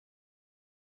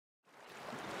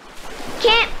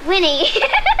Camp Winnie.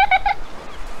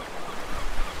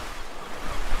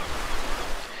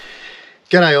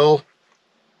 G'day all.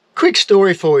 Quick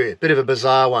story for you, bit of a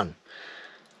bizarre one.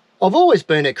 I've always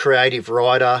been a creative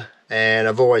writer and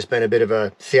I've always been a bit of a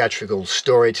theatrical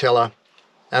storyteller,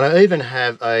 and I even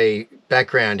have a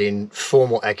background in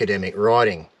formal academic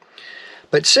writing.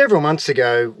 But several months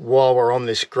ago, while we're on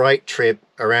this great trip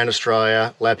around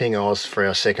Australia, lapping Oz for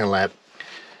our second lap,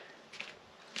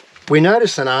 we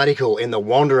noticed an article in the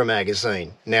Wanderer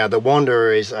magazine. Now, the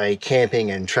Wanderer is a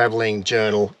camping and travelling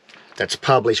journal that's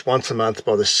published once a month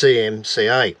by the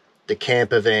CMCA, the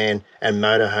Campervan and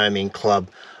Motorhoming Club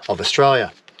of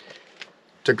Australia.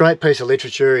 It's a great piece of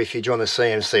literature. If you join the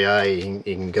CMCA,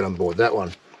 you can get on board that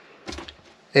one.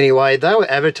 Anyway, they were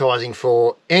advertising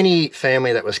for any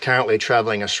family that was currently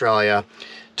travelling Australia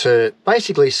to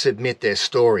basically submit their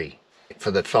story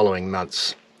for the following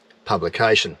month's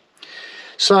publication.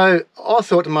 So I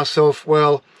thought to myself,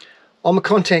 well, I'm a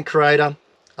content creator,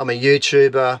 I'm a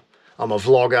YouTuber, I'm a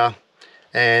vlogger,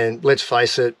 and let's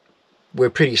face it, we're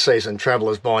pretty seasoned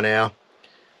travellers by now.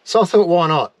 So I thought, why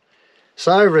not?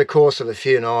 So over the course of a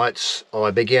few nights, I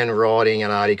began writing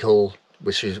an article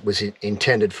which was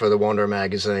intended for the Wanderer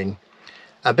magazine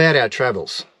about our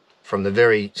travels from the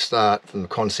very start, from the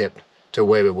concept to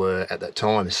where we were at that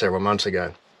time several months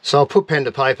ago. So I put pen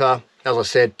to paper. As I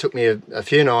said, took me a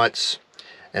few nights,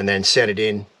 and then sent it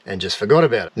in and just forgot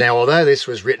about it. Now, although this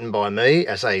was written by me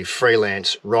as a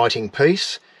freelance writing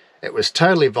piece, it was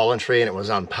totally voluntary and it was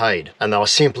unpaid, and they were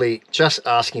simply just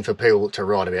asking for people to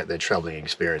write about their travelling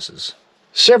experiences.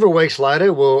 Several weeks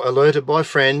later, we were alerted by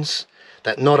friends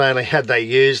that not only had they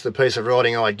used the piece of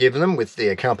writing I'd given them with the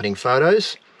accompanying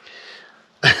photos,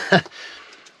 they'd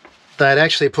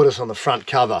actually put us on the front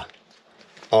cover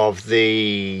of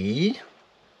the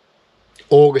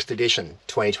August edition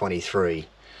 2023.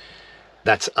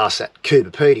 That's us at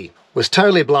Coober Pedy. Was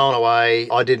totally blown away.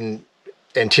 I didn't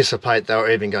anticipate they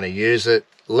were even going to use it,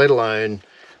 let alone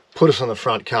put us on the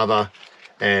front cover,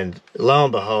 and lo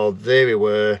and behold, there we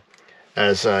were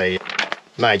as a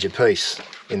major piece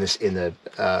in the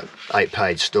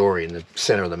 8-page story in the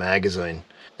centre of the magazine.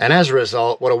 And as a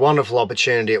result, what a wonderful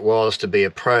opportunity it was to be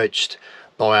approached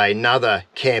by another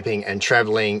camping and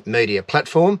travelling media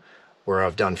platform where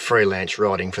I've done freelance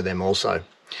writing for them also.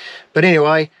 But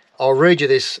anyway, I'll read you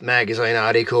this magazine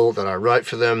article that I wrote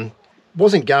for them.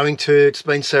 Wasn't going to, it's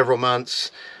been several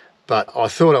months, but I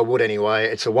thought I would anyway.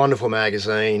 It's a wonderful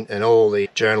magazine, and all the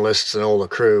journalists and all the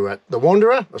crew at the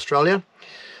Wanderer, Australia.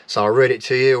 So I'll read it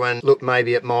to you, and look,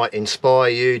 maybe it might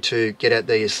inspire you to get out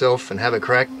there yourself and have a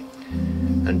crack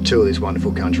and tour this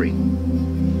wonderful country.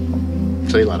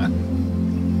 See you later.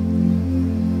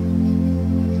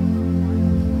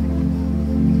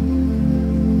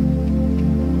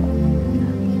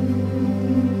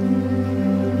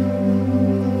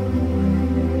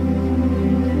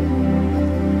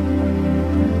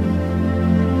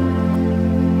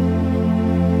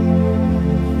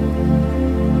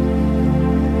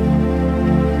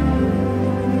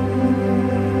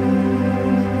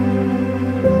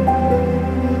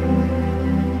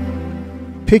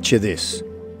 Picture this.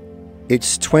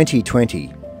 It's 2020,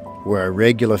 where a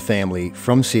regular family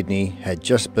from Sydney had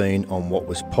just been on what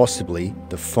was possibly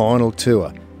the final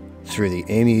tour through the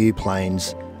Emu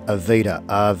Plains Avita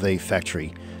RV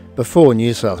factory before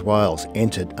New South Wales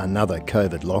entered another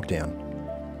COVID lockdown.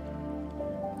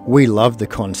 We loved the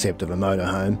concept of a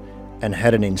motorhome and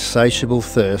had an insatiable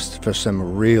thirst for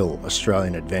some real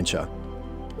Australian adventure.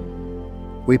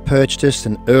 We purchased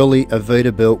an early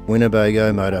Avita-built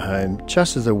Winnebago motorhome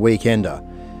just as a weekender,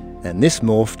 and this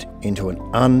morphed into an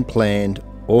unplanned,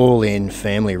 all-in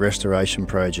family restoration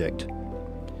project.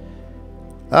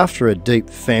 After a deep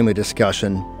family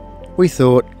discussion, we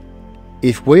thought,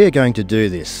 if we are going to do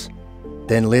this,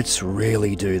 then let's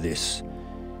really do this.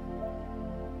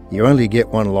 You only get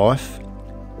one life,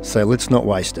 so let's not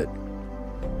waste it.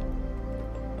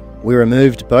 We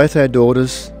removed both our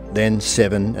daughters, then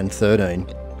 7 and 13,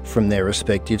 from their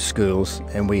respective schools,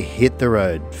 and we hit the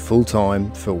road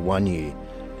full-time for 1 year.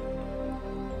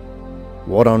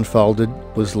 What unfolded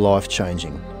was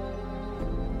life-changing.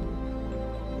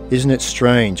 Isn't it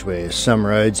strange where some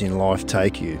roads in life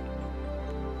take you?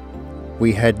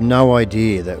 We had no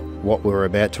idea that what we were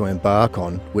about to embark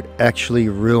on would actually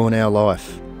ruin our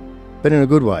life, but in a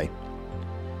good way.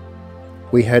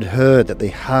 We had heard that the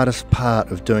hardest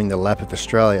part of doing the lap of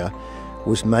Australia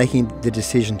was making the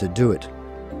decision to do it.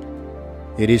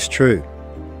 It is true,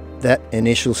 that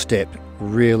initial step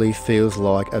really feels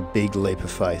like a big leap of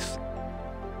faith.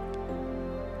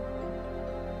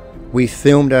 We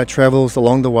filmed our travels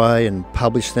along the way and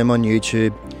published them on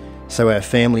YouTube, so our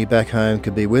family back home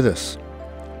could be with us,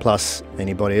 plus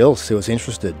anybody else who was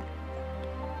interested.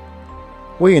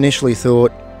 We initially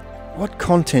thought, what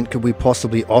content could we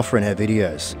possibly offer in our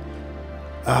videos?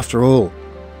 After all,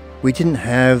 we didn't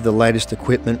have the latest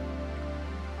equipment,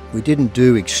 we didn't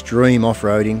do extreme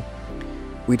off-roading,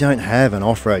 we don't have an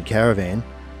off-road caravan,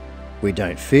 we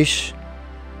don't fish,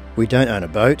 we don't own a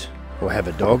boat or have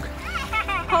a dog.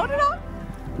 Hold it up.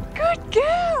 Good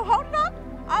girl. Hold it up.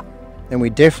 Up. And we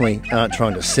definitely aren't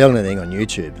trying to sell anything on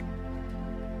YouTube.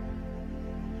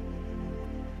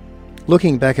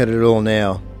 Looking back at it all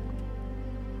now,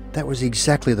 that was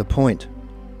exactly the point.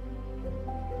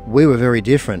 We were very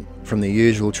different from the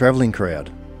usual travelling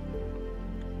crowd.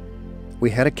 We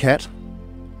had a cat,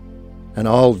 an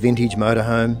old vintage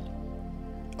motorhome,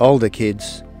 older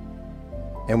kids,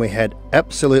 and we had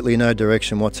absolutely no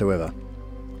direction whatsoever.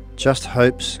 Just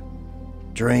hopes,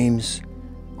 dreams,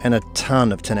 and a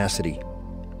ton of tenacity.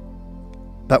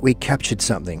 But we captured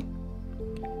something.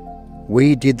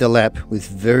 We did the lap with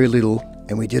very little,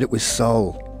 and we did it with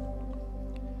soul.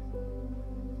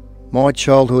 My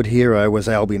childhood hero was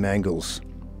Albie Mangles.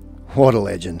 What a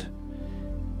legend.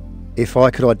 If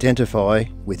I could identify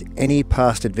with any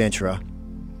past adventurer,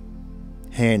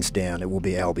 hands down it will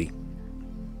be Albie.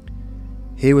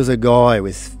 He was a guy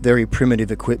with very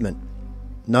primitive equipment,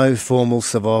 no formal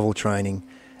survival training,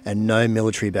 and no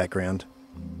military background.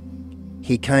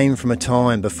 He came from a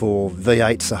time before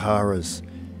V8 Saharas,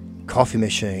 coffee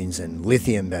machines and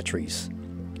lithium batteries.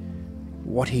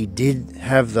 What he did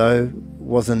have, though,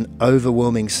 was an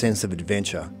overwhelming sense of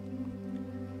adventure.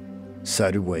 So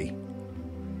did we.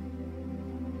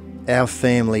 Our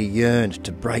family yearned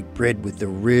to break bread with the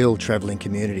real travelling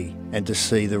community and to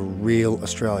see the real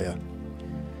Australia.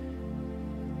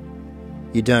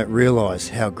 You don't realise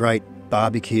how great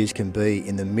barbecues can be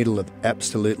in the middle of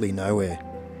absolutely nowhere,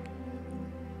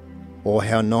 or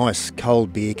how nice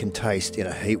cold beer can taste in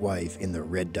a heatwave in the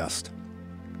red dust.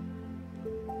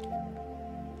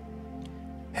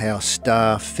 How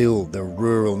star-filled the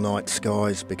rural night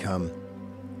skies become,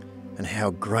 and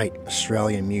how great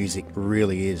Australian music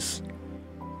really is.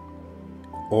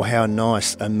 Or how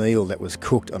nice a meal that was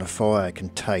cooked on a fire can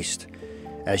taste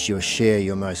as you share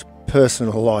your most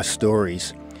personal life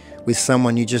stories with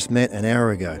someone you just met an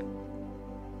hour ago.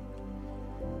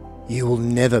 You will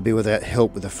never be without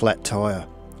help with a flat tyre,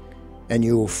 and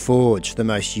you will forge the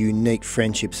most unique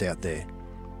friendships out there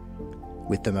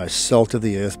with the most salt of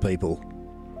the earth people.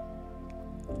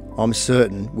 I'm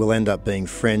certain we'll end up being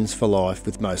friends for life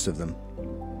with most of them.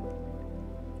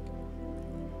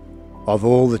 Of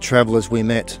all the travellers we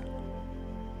met,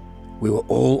 we were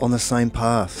all on the same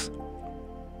path.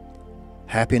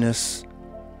 Happiness,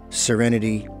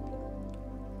 serenity,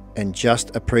 and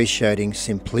just appreciating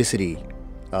simplicity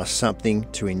are something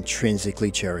to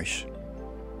intrinsically cherish.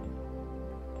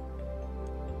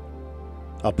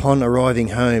 Upon arriving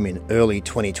home in early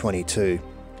 2022,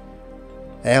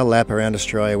 our lap around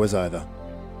Australia was over.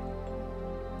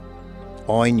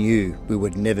 I knew we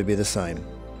would never be the same.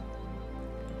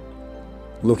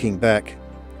 Looking back,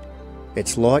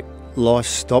 it's like life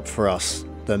stopped for us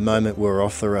the moment we were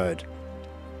off the road.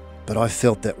 But I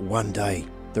felt that one day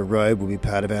the road would be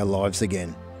part of our lives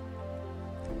again.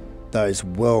 Those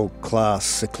world-class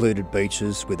secluded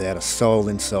beaches without a soul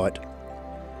in sight,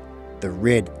 the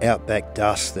red outback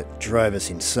dust that drove us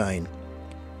insane,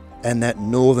 and that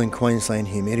northern Queensland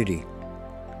humidity.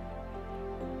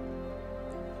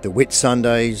 The Whit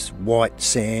Sundays, white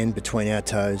sand between our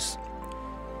toes,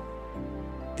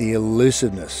 the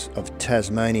elusiveness of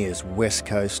Tasmania's west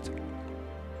coast,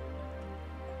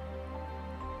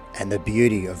 and the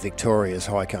beauty of Victoria's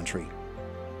high country.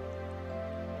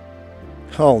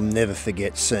 I'll never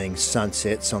forget seeing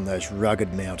sunsets on those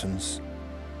rugged mountains,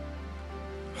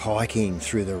 hiking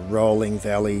through the rolling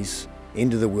valleys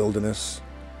into the wilderness,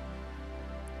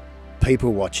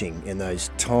 people watching in those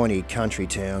tiny country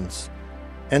towns,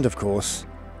 and of course,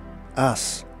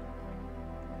 us.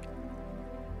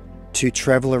 To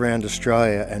travel around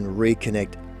Australia and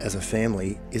reconnect as a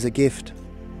family is a gift.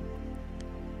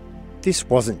 This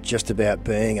wasn't just about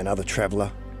being another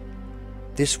traveller.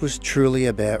 This was truly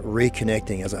about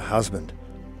reconnecting as a husband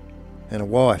and a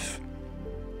wife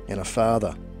and a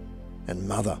father and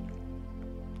mother.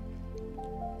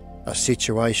 A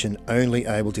situation only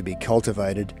able to be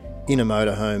cultivated in a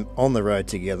motorhome on the road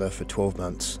together for 12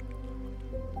 months.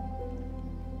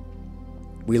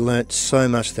 We learnt so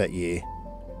much that year,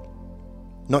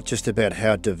 not just about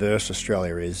how diverse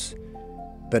Australia is,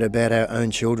 but about our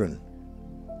own children,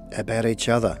 about each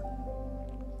other,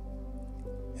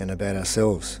 and about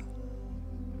ourselves.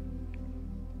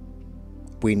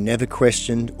 we never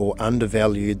questioned or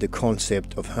undervalued the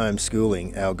concept of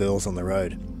homeschooling our girls on the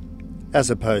road, as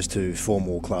opposed to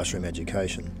formal classroom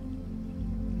education.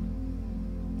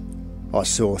 I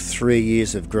saw 3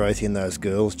 years of growth in those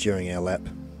girls during our lap.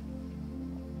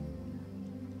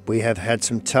 We have had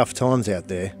some tough times out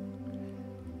there,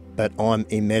 but I'm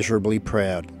immeasurably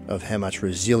proud of how much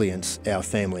resilience our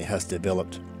family has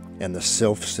developed and the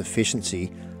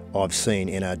self-sufficiency I've seen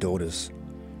in our daughters.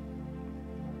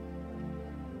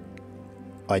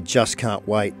 I just can't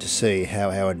wait to see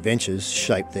how our adventures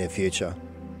shape their future.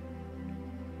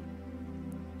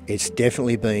 It's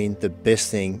definitely been the best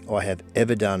thing I have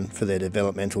ever done for their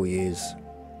developmental years.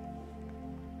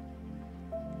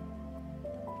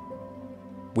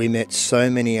 We met so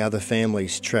many other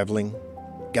families travelling,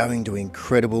 going to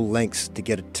incredible lengths to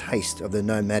get a taste of the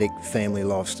nomadic family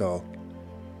lifestyle.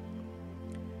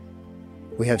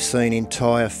 We have seen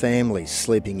entire families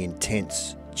sleeping in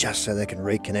tents just so they can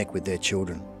reconnect with their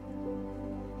children.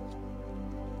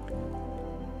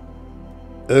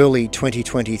 Early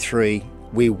 2023,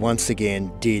 we once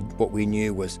again did what we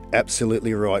knew was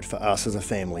absolutely right for us as a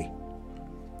family.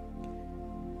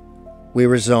 We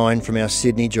resigned from our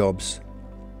Sydney jobs,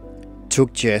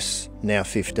 took Jess, now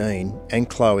 15, and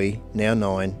Chloe, now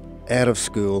 9, out of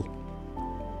school,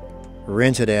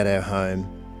 rented out our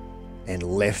home, and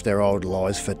left our old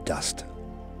lives for dust.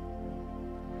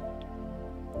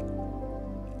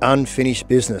 Unfinished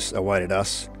business awaited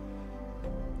us,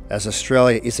 as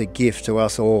Australia is a gift to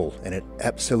us all and it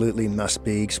absolutely must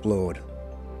be explored.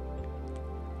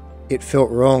 It felt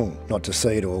wrong not to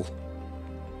see it all,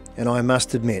 and I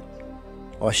must admit,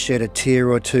 I shed a tear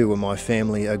or two when my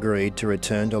family agreed to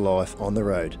return to life on the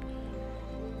road,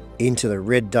 into the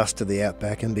red dust of the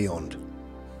outback and beyond,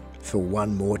 for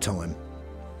one more time.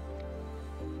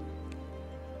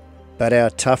 But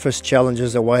our toughest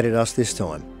challenges awaited us this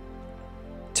time,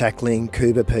 tackling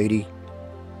Coober Pedy,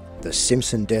 the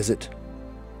Simpson Desert,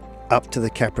 up to the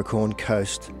Capricorn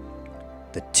Coast,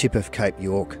 the tip of Cape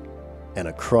York, and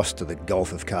across to the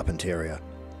Gulf of Carpentaria.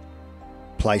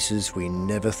 Places we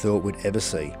never thought we'd ever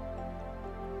see.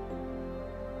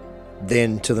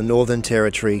 Then to the Northern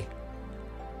Territory,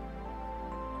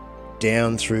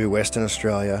 down through Western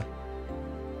Australia,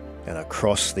 and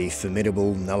across the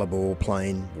formidable Nullarbor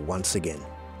Plain once again.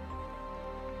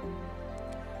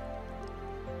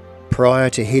 Prior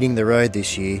to hitting the road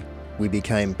this year, we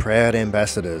became proud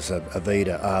ambassadors of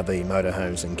Avida RV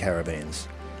Motorhomes and Caravans,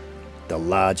 the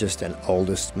largest and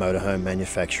oldest motorhome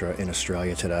manufacturer in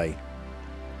Australia today.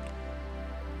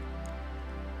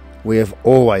 We have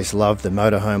always loved the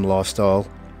motorhome lifestyle,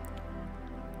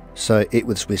 so it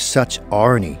was with such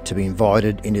irony to be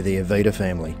invited into the Avida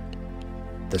family,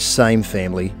 the same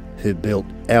family who built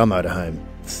our motorhome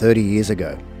 30 years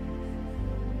ago.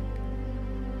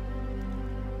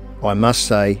 I must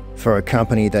say, for a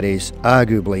company that is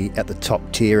arguably at the top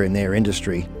tier in their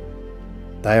industry,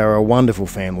 they are a wonderful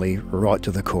family right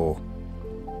to the core.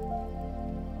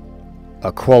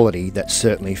 A quality that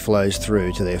certainly flows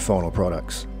through to their final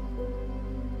products.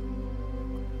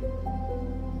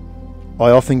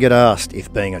 I often get asked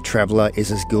if being a traveller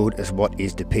is as good as what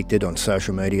is depicted on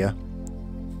social media.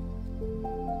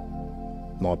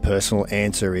 My personal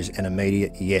answer is an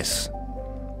immediate yes.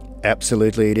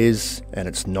 Absolutely it is, and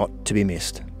it's not to be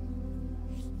missed.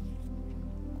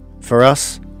 For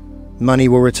us, money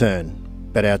will return,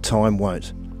 but our time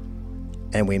won't,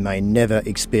 and we may never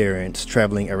experience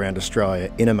travelling around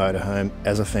Australia in a motorhome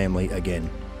as a family again.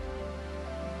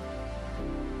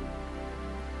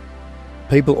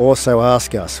 People also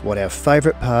ask us what our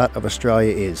favourite part of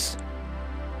Australia is.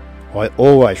 I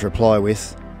always reply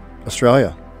with,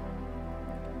 Australia.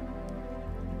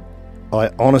 I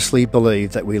honestly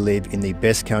believe that we live in the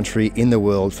best country in the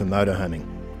world for motorhoming.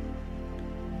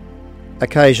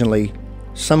 Occasionally,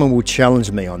 someone will challenge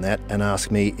me on that and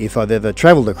ask me if I've ever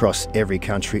travelled across every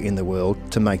country in the world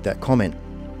to make that comment.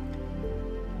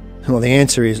 Well, the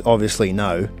answer is obviously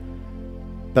no,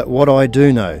 but what I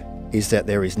do know is that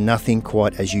there is nothing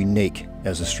quite as unique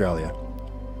as Australia,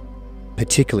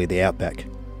 particularly the outback.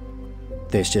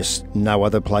 There's just no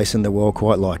other place in the world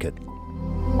quite like it.